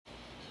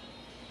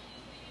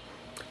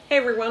Hey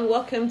everyone,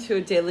 welcome to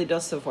a daily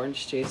dose of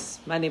orange juice.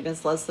 My name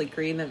is Leslie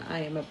Green and I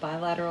am a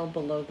bilateral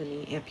below the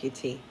knee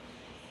amputee.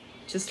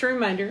 Just a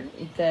reminder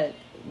that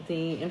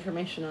the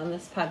information on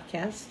this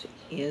podcast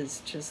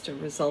is just a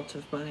result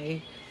of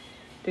my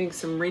doing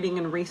some reading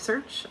and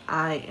research.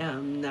 I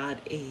am not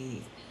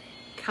a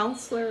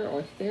counselor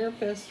or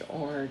therapist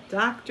or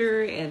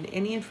doctor, and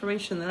any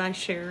information that I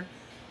share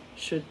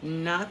should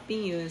not be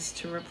used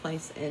to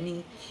replace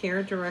any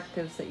care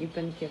directives that you've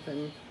been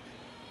given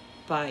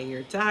by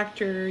your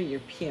doctor,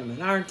 your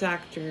PM&R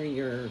doctor,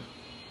 your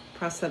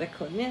prosthetic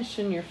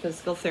clinician, your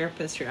physical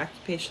therapist, your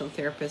occupational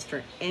therapist,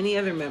 or any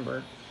other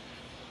member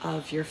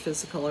of your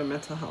physical or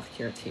mental health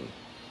care team.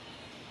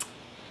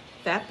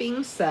 That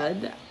being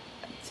said,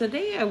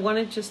 today I want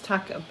to just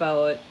talk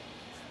about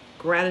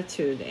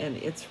gratitude and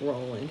its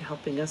role in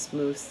helping us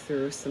move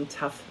through some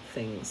tough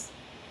things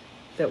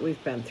that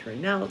we've been through.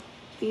 Now,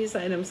 these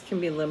items can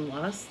be limb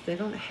loss. They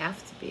don't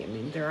have to be. I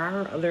mean, there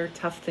are other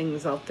tough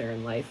things out there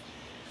in life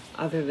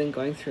other than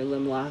going through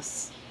limb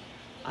loss.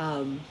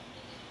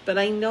 But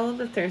I know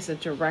that there's a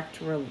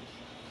direct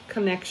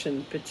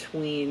connection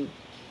between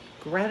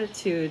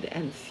gratitude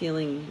and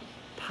feeling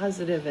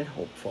positive and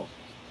hopeful.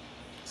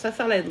 So I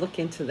thought I'd look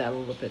into that a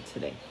little bit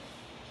today.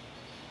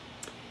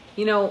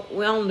 You know,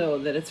 we all know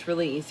that it's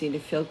really easy to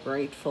feel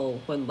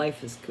grateful when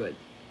life is good.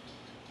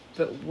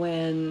 But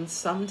when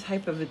some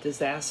type of a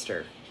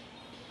disaster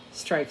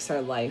strikes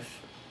our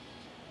life,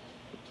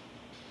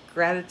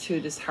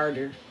 gratitude is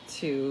harder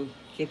to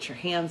get your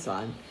hands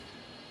on,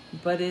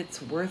 but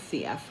it's worth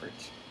the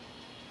effort.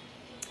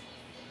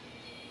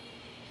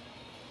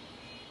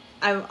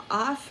 I've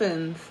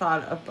often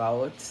thought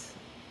about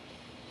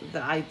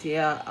the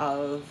idea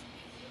of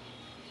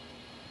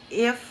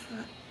if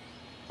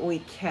we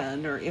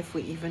can, or if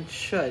we even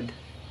should,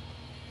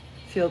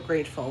 feel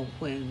grateful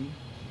when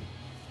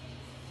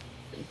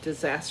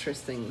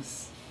disastrous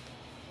things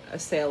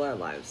assail our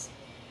lives.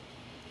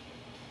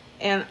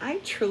 And I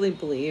truly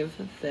believe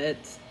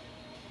that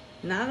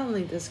not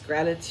only does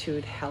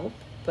gratitude help,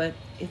 but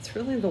it's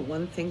really the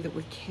one thing that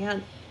we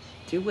can't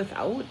do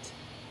without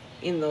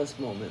in those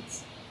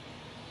moments.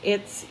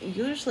 It's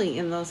usually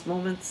in those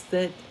moments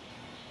that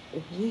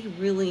we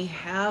really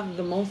have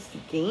the most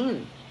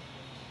gain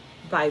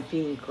by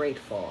being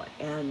grateful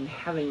and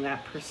having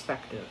that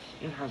perspective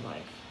in our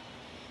life.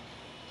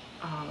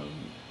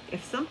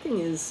 If something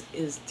is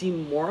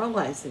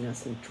demoralizing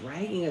us and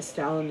dragging us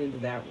down into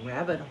that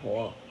rabbit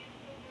hole,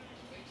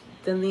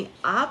 then the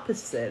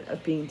opposite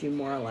of being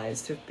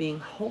demoralized, of being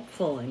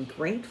hopeful and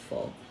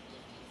grateful,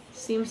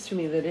 seems to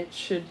me that it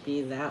should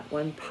be that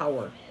one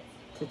power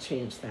to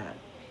change that.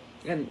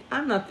 And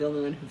I'm not the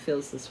only one who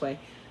feels this way.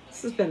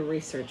 This has been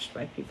researched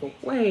by people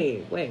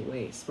way, way,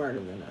 way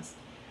smarter than us.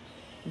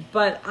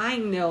 But I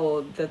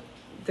know that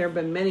there have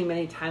been many,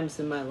 many times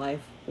in my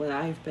life when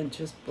I've been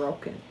just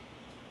broken.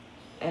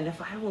 And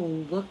if I will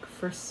look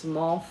for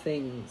small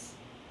things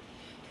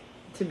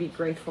to be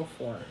grateful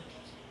for,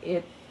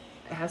 it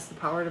has the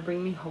power to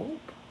bring me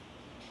hope.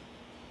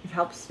 It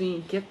helps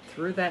me get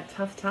through that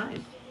tough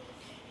time.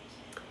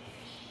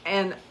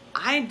 And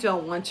I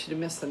don't want you to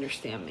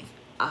misunderstand me.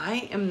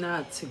 I am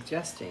not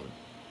suggesting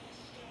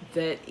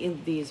that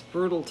in these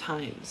brutal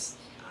times,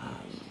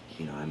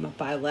 I'm a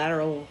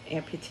bilateral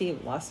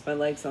amputee, lost my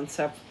legs on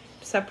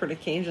separate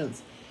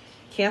occasions,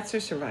 cancer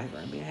survivor.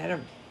 I mean, I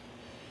had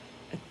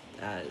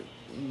a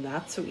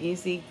not so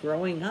easy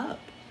growing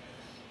up.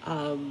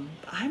 I'm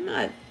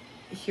not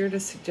here to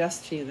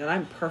suggest to you that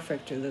I'm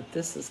perfect or that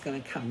this is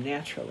going to come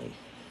naturally.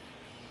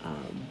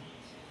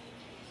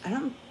 I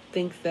don't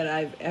think that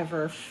I've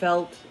ever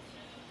felt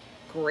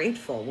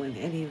grateful when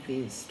any of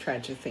these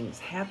tragic things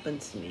happen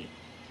to me.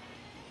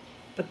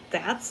 But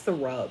that's the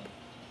rub.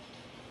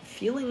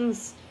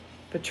 Feelings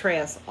betray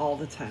us all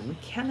the time. We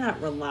cannot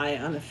rely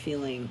on a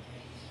feeling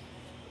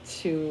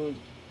to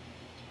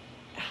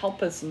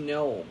help us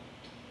know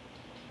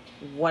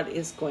what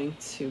is going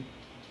to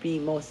be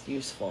most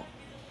useful.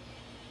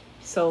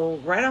 So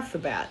right off the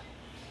bat,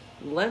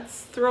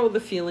 let's throw the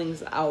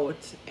feelings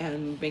out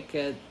and make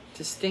a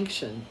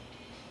distinction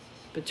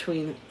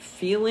between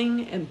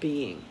feeling and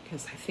being,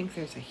 because I think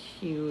there's a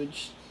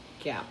huge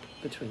gap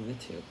between the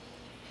two.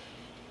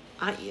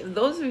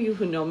 Those of you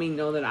who know me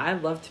know that I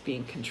love to be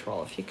in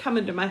control. If you come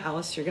into my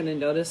house, you're going to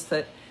notice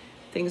that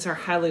things are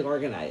highly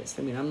organized.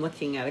 I mean, I'm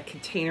looking at a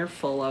container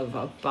full of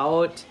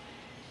about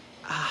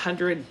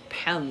 100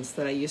 pens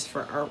that I use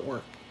for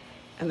artwork.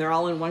 And they're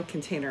all in one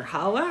container.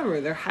 However,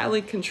 they're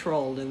highly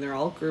controlled and they're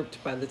all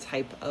grouped by the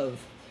type of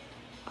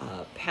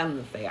pen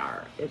that they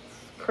are. It's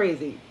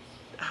crazy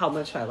how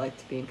much I like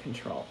to be in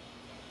control.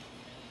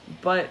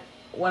 But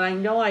what I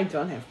know I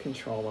don't have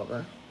control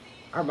over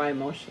are my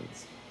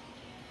emotions.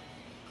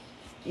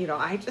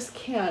 I just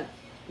can't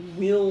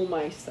will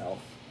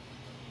myself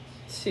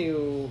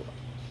to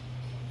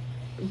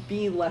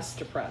be less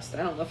depressed.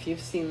 I don't know if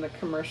you've seen the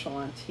commercial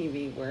on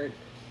TV where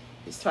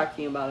he's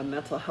talking about a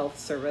mental health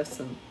service,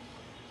 and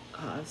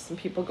some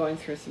people going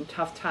through some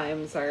tough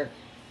times are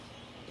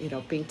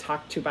being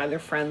talked to by their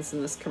friends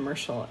in this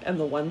commercial. And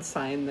the one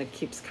sign that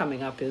keeps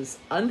coming up is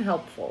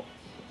unhelpful,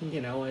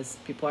 as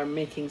people are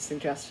making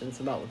suggestions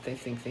about what they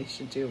think they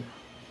should do.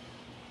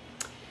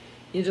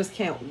 You just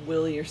can't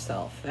will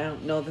yourself. I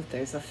don't know that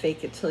there's a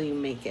fake it till you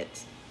make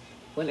it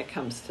when it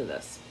comes to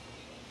this.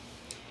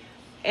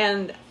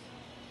 And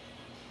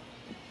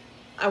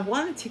I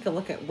want to take a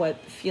look at what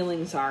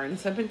feelings are. And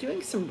so I've been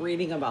doing some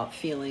reading about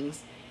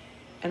feelings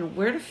and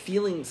where do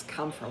feelings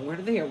come from? Where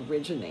do they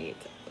originate?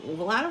 A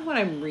lot of what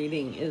I'm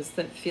reading is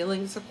that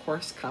feelings, of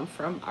course, come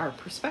from our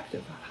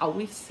perspective, how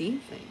we see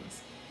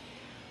things,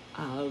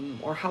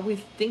 or how we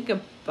think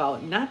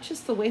about not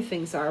just the way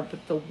things are,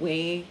 but the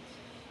way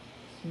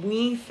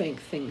we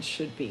think things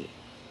should be.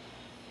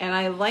 And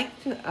I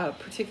liked a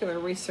particular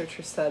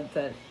researcher said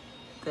that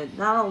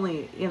not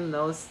only in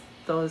those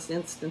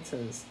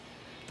instances,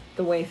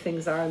 the way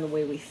things are and the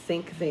way we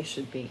think they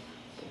should be,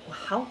 but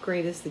how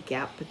great is the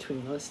gap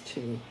between those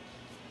two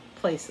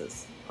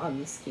places on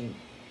the scheme?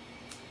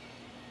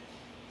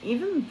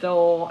 Even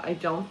though I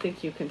don't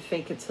think you can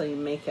fake it till you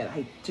make it,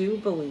 I do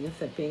believe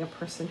that being a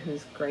person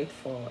who's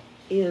grateful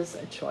is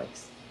a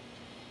choice.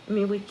 I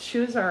mean, we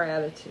choose our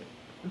attitude.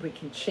 We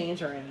can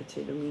change our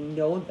attitude, and we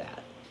know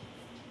that.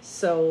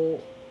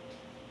 So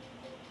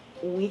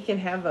we can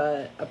have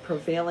a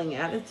prevailing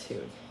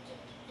attitude,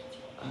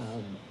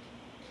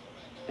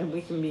 and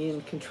we can be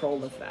in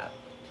control of that.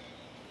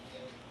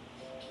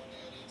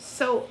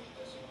 So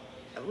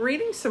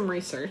reading some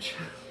research,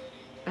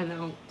 and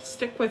now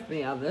stick with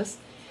me on this,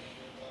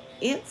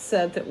 it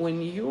said that when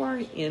you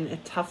are in a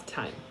tough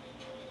time,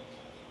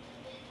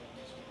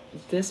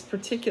 this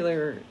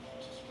particular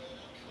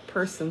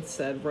person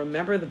said,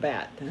 remember the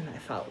bad. And I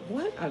thought,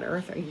 what on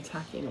earth are you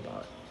talking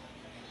about?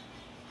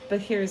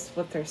 But here's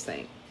what they're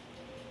saying.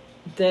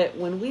 That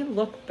when we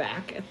look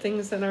back at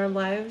things in our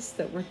lives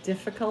that were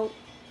difficult,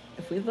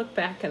 if we look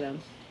back at them,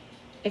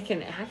 it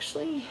can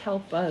actually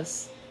help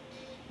us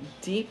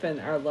deepen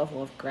our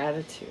level of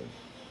gratitude.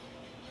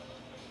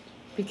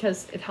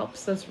 Because it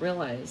helps us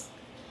realize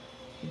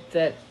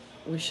that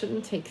we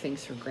shouldn't take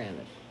things for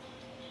granted.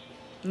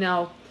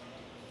 Now,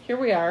 here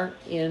we are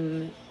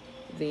in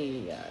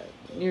the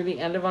near the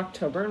end of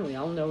October, and we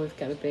all know we've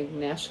got a big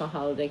national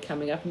holiday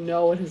coming up.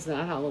 No, it is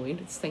not Halloween,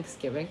 it's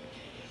Thanksgiving.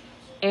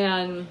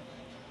 And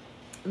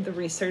the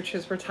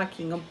researchers were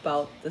talking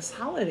about this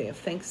holiday of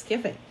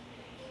Thanksgiving.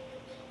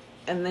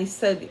 And they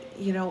said,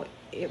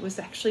 it was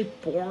actually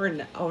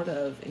born out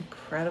of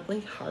incredibly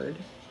hard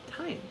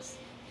times.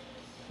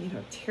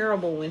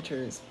 Terrible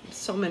winters,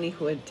 so many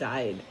who had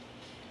died.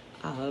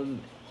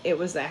 It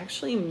was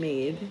actually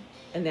made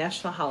a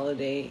national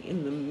holiday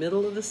in the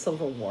middle of the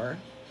Civil War,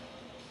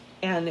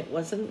 and it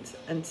wasn't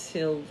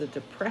until the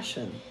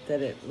Depression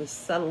that it was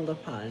settled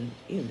upon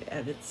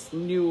at its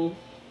new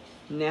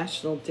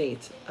national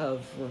date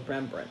of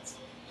remembrance.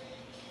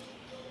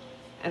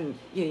 And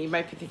you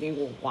might be thinking,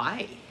 well,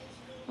 why?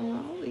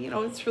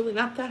 Well, it's really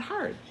not that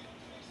hard.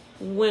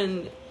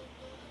 When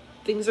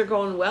things are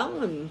going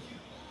well and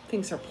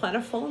things are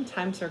plentiful and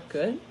times are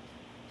good,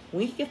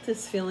 we get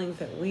this feeling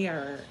that we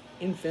are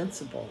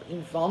invincible,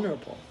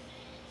 invulnerable.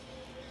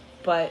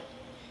 But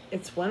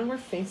it's when we're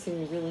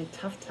facing really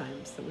tough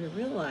times that we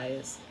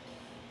realize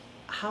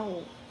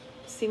how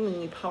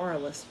seemingly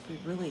powerless we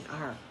really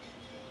are.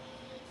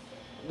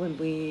 When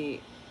we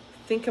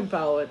think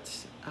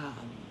about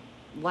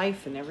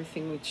life and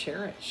everything we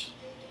cherish.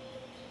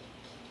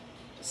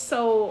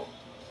 So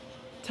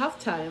tough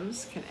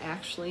times can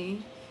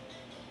actually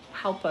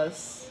help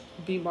us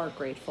be more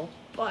grateful.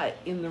 But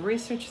in the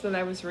research that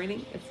I was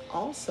reading, it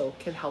also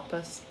can help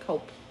us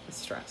cope with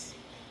stress.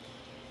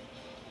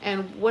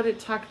 And what it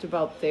talked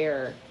about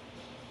there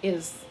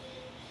is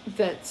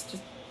that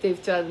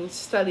they've done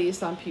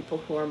studies on people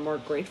who are more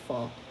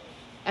grateful.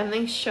 And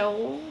they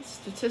show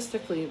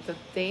statistically that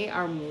they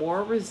are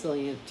more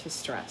resilient to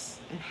stress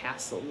and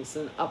hassles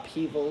and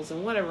upheavals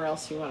and whatever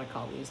else you want to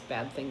call these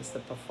bad things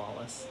that befall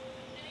us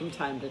from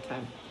time to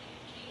time.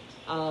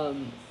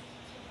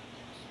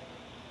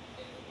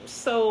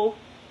 So,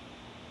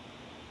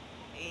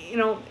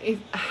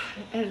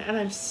 and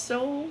I'm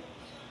so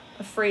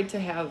afraid to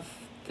have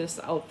this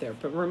out there,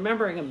 but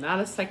remembering I'm not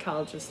a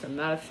psychologist, I'm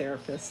not a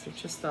therapist, there's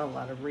just not a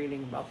lot of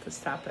reading about this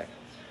topic.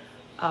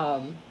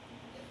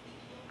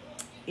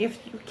 If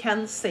you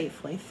can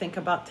safely think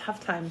about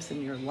tough times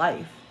in your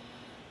life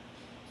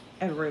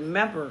and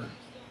remember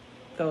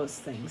those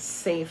things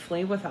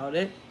safely without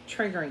it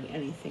triggering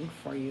anything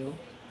for you,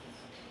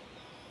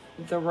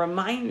 the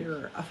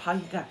reminder of how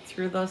you got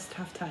through those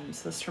tough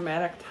times, those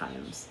traumatic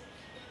times,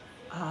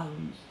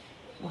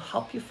 will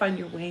help you find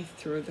your way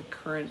through the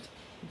current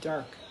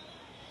dark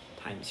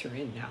times you're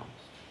in now.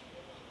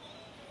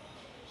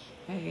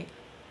 Okay?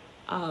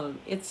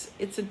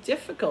 It's a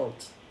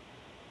difficult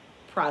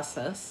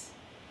process,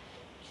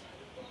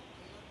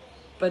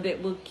 but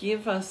it will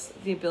give us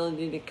the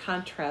ability to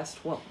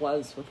contrast what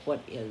was with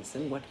what is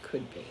and what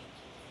could be.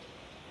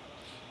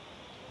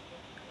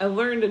 I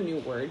learned a new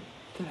word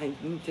that I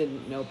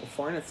didn't know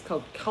before, and it's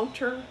called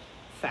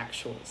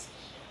counterfactuals.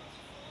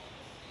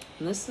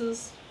 And this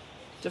is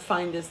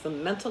defined as the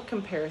mental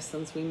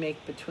comparisons we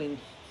make between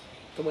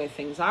the way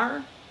things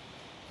are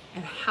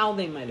and how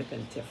they might have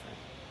been different.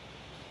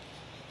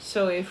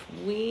 So if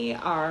we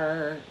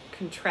are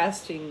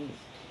contrasting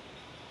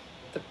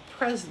the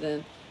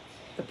present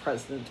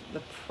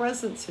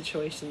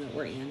situation that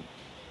we're in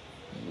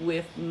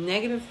with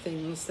negative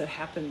things that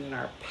happened in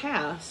our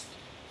past,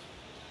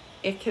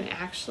 it can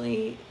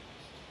actually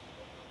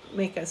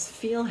make us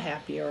feel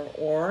happier,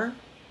 or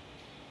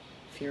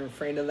if you're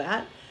afraid of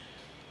that,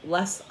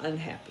 less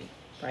unhappy,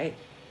 right?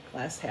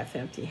 Glass half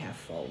empty, half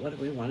full. What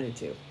do we want to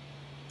do?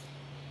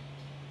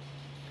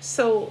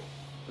 So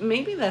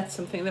maybe that's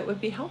something that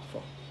would be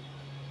helpful.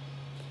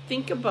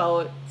 Think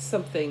about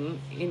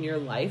something in your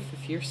life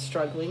if you're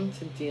struggling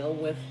to deal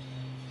with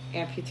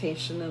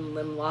amputation and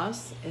limb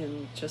loss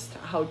and just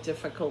how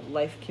difficult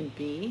life can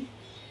be.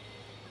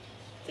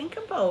 Think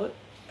about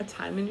a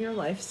time in your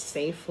life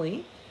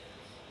safely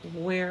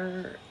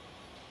where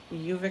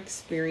you've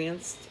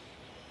experienced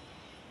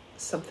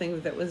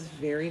something that was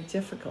very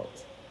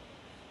difficult.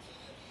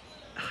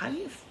 How do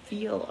you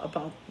feel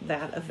about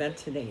that event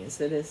today?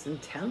 Is it as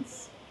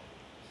intense?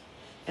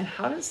 And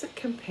how does it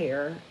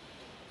compare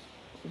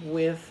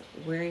with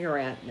where you're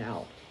at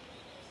now?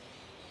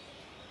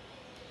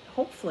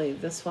 Hopefully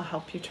this will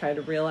help you try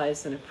to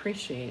realize and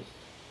appreciate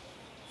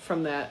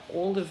from that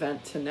old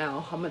event to now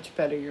how much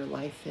better your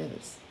life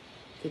is.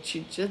 That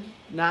you did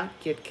not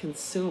get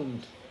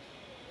consumed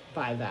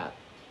by that.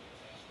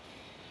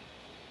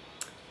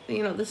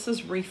 This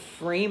is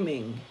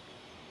reframing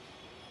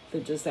the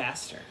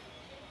disaster.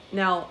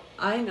 Now,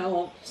 I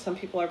know some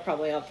people are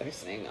probably out there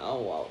saying,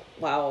 oh, well,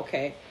 wow,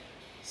 okay.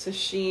 So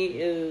she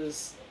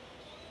is,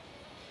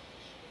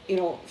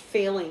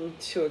 failing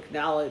to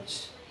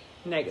acknowledge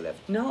negative.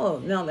 No,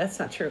 that's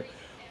not true.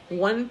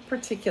 One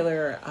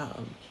particular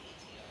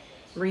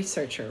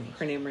researcher,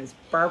 her name is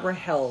Barbara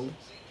Held,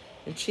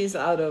 and she's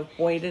out of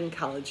Boyden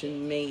College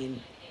in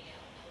Maine,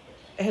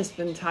 has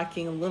been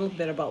talking a little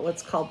bit about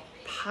what's called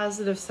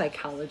positive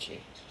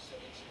psychology.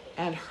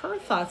 And her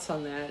thoughts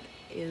on that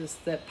is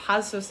that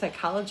positive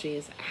psychology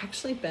has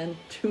actually been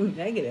too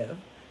negative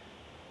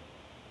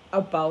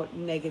about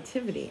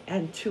negativity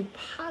and too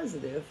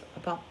positive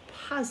about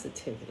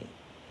positivity.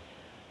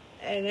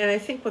 And I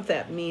think what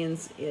that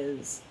means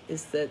is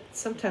that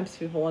sometimes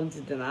people want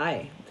to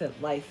deny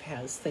that life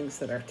has things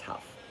that are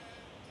tough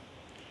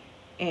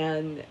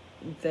and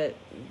that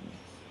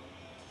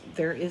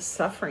there is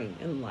suffering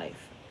in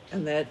life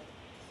and that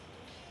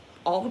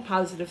all the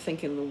positive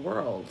thinking in the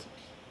world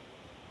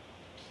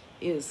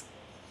is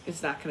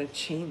not going to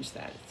change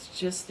that.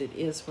 It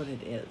is what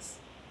it is.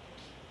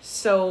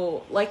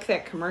 So like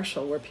that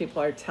commercial where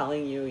people are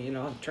telling you,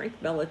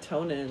 drink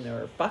melatonin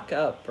or buck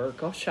up or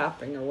go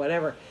shopping or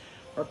whatever,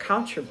 or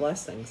count your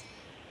blessings.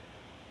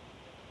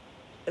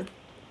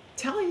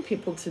 Telling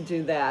people to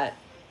do that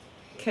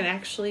can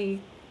actually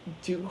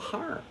do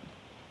harm.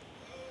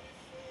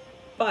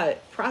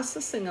 But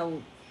processing a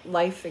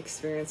life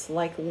experience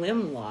like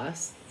limb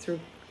loss through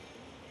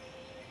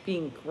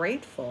being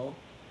grateful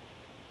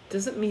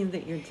doesn't mean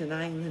that you're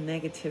denying the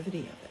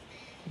negativity of it.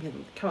 I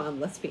mean, come on,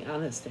 let's be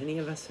honest. Any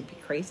of us would be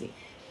crazy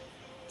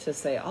to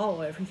say,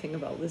 oh, everything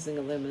about losing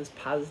a limb is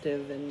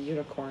positive and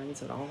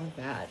unicorns and all of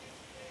that.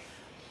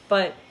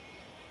 But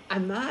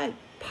I'm not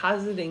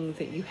positing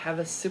that you have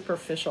a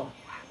superficial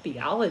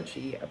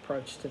happyology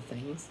approach to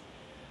things.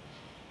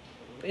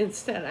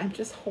 Instead, I'm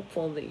just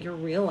hopeful that you're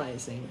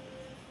realizing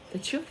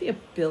that you have the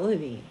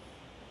ability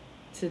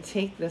to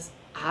take this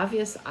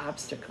obvious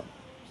obstacle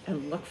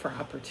and look for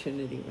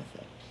opportunity with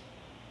it.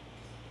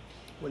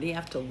 What do you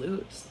have to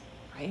lose,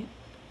 right?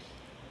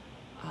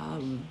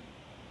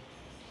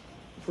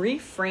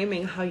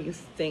 Reframing how you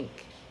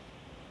think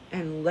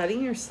and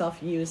letting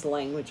yourself use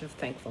language of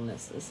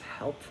thankfulness is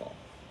helpful.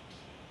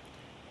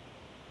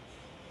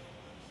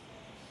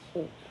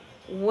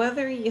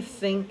 Whether you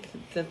think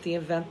that the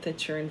event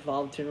that you're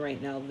involved in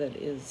right now that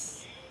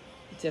is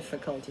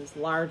difficult is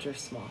large or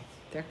small,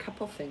 there are a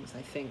couple things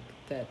I think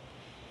that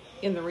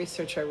in the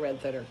research I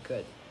read that are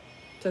good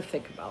to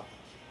think about.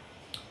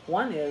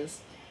 One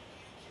is,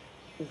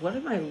 what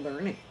am I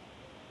learning,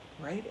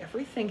 right?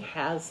 Everything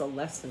has a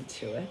lesson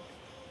to it.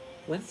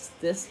 What's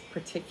this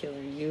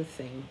particular new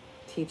thing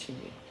teaching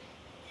me?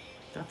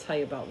 I'll tell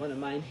you about one of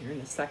mine here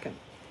in a second.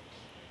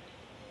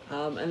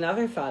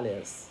 Another thought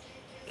is,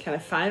 can I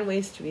find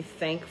ways to be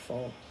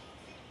thankful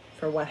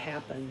for what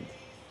happened?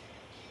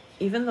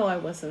 Even though I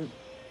wasn't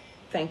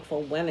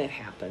thankful when it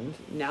happened,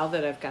 now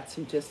that I've got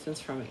some distance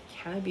from it,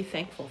 can I be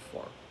thankful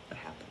for what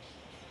happened?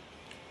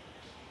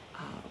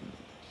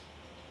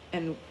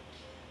 And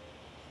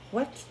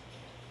what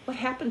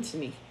happened to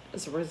me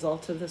as a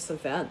result of this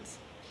event?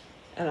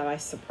 And am I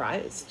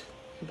surprised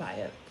by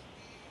it?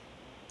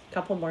 A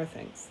couple more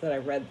things that I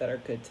read that are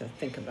good to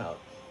think about.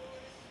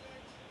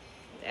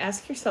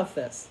 Ask yourself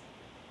this.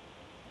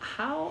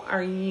 How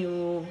are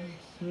you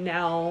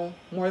now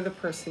more the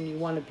person you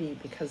want to be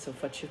because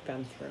of what you've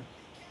been through?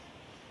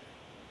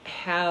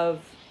 Have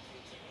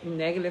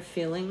negative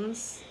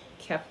feelings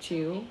kept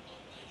you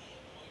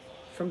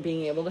from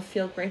being able to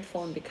feel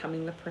grateful and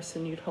becoming the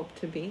person you'd hope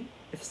to be?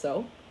 If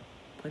so,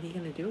 what are you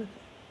going to do with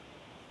it?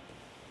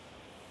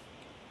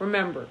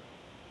 Remember,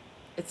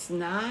 it's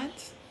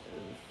not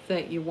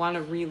that you want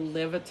to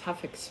relive a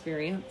tough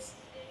experience.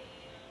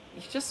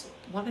 You just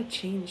want to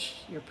change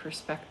your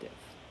perspective.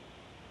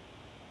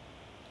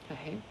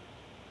 Okay?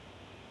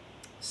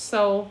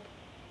 So,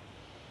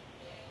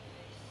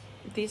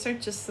 these are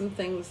just some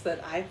things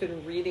that I've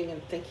been reading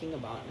and thinking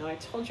about. Now, I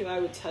told you I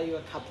would tell you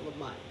a couple of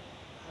mine.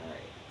 All right.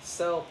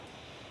 So,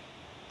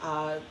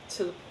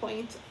 to the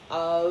point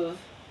of,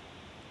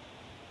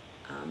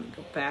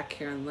 go back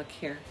here and look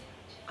here.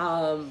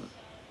 How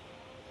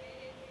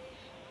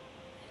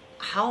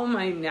am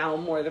I now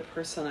more the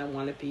person I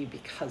want to be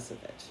because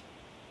of it?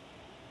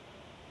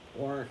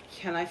 Or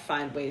can I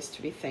find ways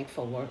to be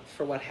thankful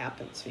for what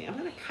happened to me? I'm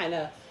going to kind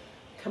of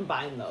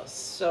combine those.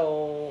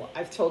 So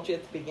I've told you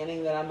at the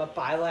beginning that I'm a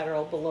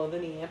bilateral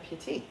below-the-knee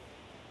amputee.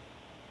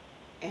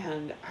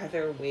 And are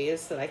there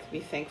ways that I can be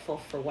thankful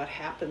for what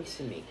happened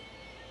to me?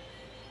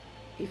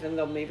 Even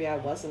though maybe I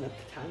wasn't at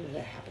the time that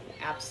it happened.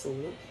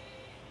 Absolutely.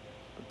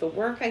 But the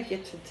work I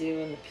get to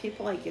do and the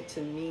people I get to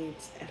meet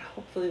and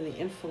hopefully the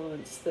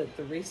influence that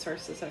the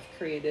resources I've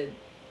created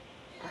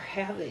are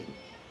having,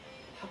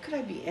 how could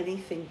I be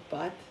anything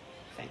but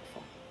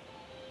thankful?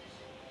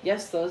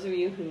 Yes, those of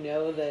you who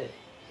know that,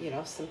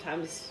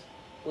 sometimes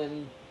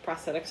when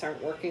prosthetics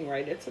aren't working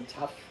right, it's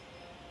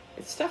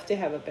tough to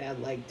have a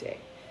bad leg day.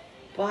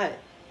 But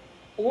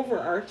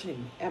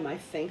overarching, am I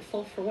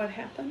thankful for what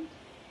happened?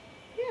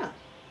 Yeah.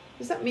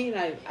 Does that mean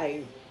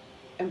I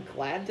am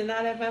glad to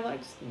not have my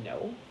legs?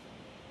 No.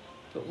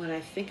 But when I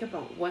think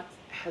about what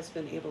has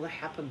been able to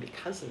happen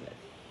because of it,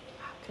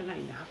 how can I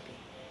not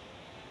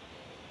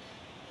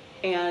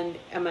be? And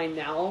am I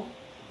now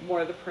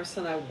more the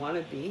person I want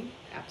to be?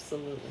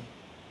 Absolutely.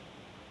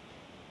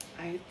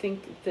 I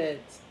think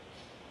that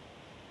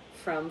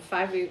from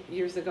 5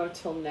 years ago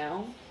till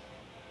now,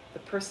 the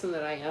person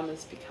that I am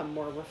has become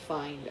more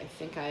refined. I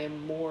think I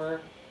am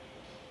more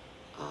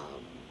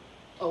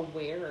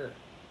aware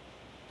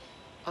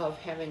of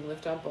having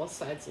lived on both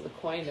sides of the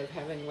coin, of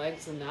having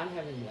legs and not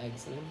having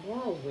legs, and I'm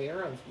more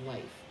aware of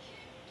life.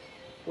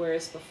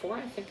 Whereas before,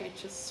 I think I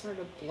just sort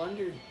of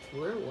blundered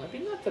through. I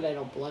mean, not that I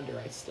don't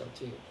blunder, I still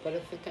do, but I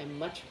think I'm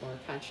much more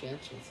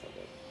conscientious of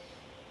it.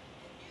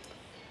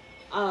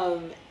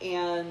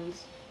 And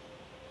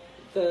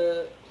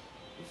the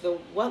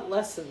what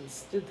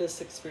lessons did this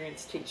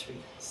experience teach me?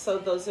 So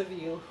those of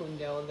you who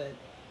know that,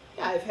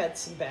 yeah, I've had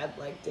some bad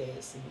leg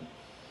days, and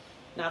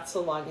not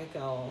so long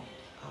ago,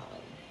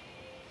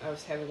 I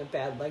was having a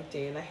bad leg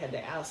day and I had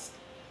to ask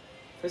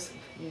for some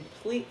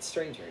complete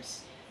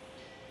strangers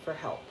for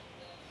help.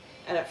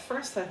 And at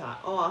first I thought,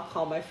 I'll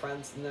call my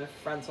friends and the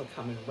friends will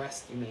come and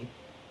rescue me.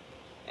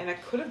 And I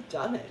could have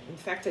done it. In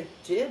fact, I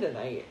did, and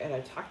I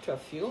talked to a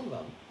few of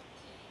them.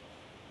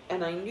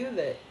 And I knew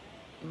that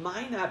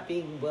my not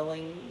being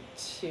willing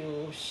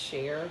to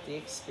share the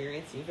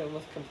experience, even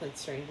with complete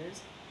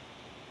strangers,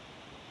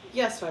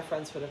 yes, my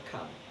friends would have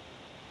come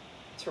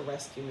to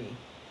rescue me.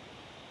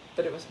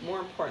 But it was more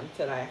important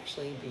that I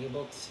actually be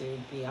able to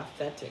be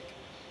authentic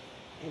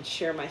and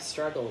share my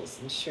struggles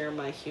and share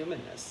my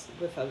humanness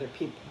with other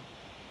people.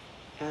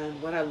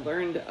 And what I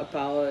learned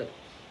about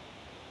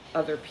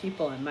other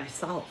people and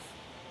myself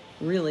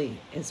really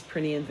is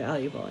pretty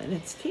invaluable. And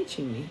it's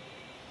teaching me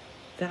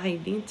that I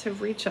need to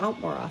reach out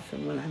more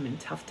often when I'm in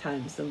tough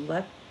times and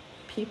let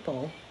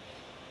people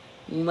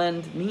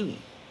lend me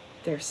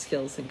their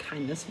skills and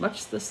kindness,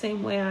 much the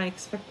same way I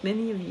expect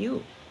many of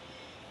you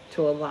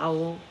to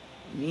allow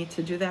me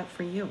to do that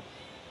for you.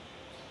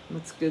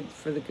 What's good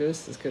for the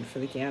goose is good for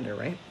the gander,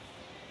 right?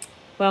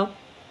 Well,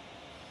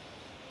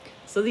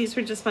 so these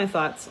were just my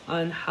thoughts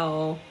on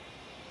how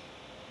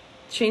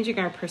changing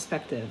our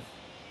perspective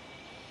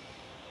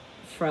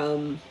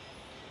from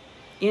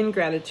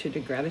ingratitude to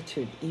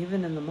gratitude,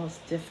 even in the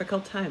most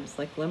difficult times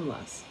like limb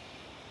loss,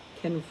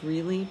 can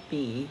really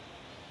be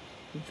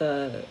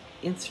the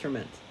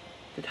instrument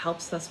that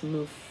helps us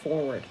move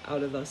forward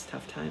out of those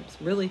tough times.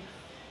 Really,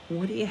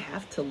 what do you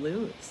have to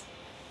lose?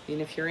 I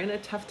mean, if you're in a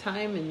tough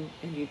time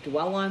and you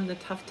dwell on the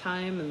tough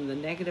time and the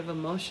negative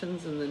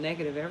emotions and the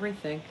negative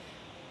everything,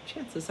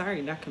 chances are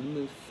you're not going to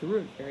move through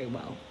it very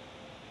well.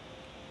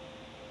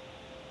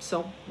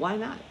 So why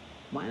not?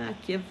 Why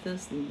not give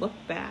this look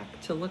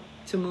back to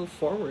move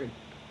forward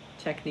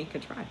technique a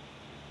try?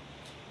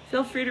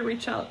 Feel free to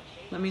reach out.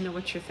 Let me know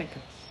what you're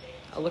thinking.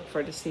 I'll look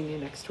forward to seeing you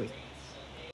next week.